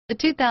The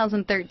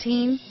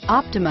 2013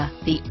 Optima.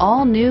 The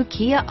all-new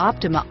Kia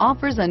Optima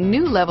offers a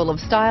new level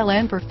of style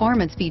and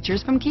performance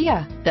features from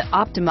Kia. The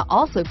Optima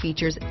also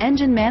features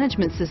engine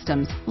management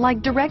systems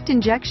like direct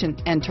injection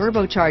and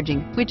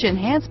turbocharging, which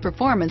enhance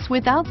performance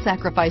without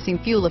sacrificing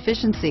fuel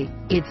efficiency.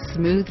 Its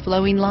smooth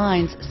flowing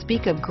lines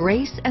speak of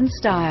grace and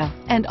style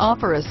and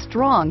offer a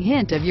strong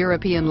hint of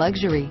European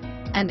luxury,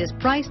 and is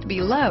priced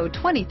below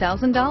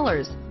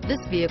 $20,000. This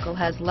vehicle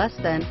has less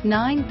than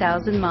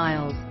 9,000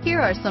 miles.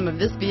 Here are some of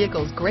this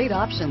vehicle's great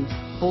options: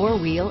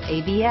 four-wheel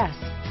ABS,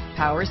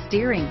 power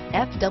steering,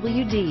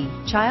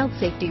 FWD, child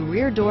safety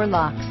rear door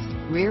locks,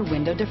 rear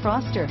window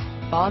defroster,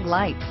 fog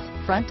lights,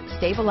 front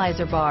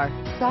stabilizer bar,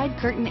 side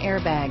curtain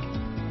airbag,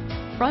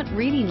 front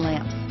reading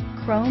lamps,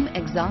 chrome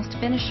exhaust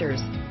finishers,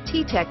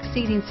 T-Tech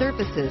seating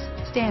surfaces,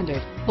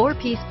 standard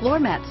 4-piece floor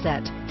mat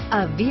set.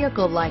 A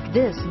vehicle like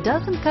this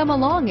doesn't come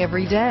along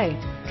every day.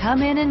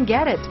 Come in and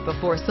get it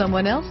before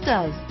someone else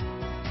does.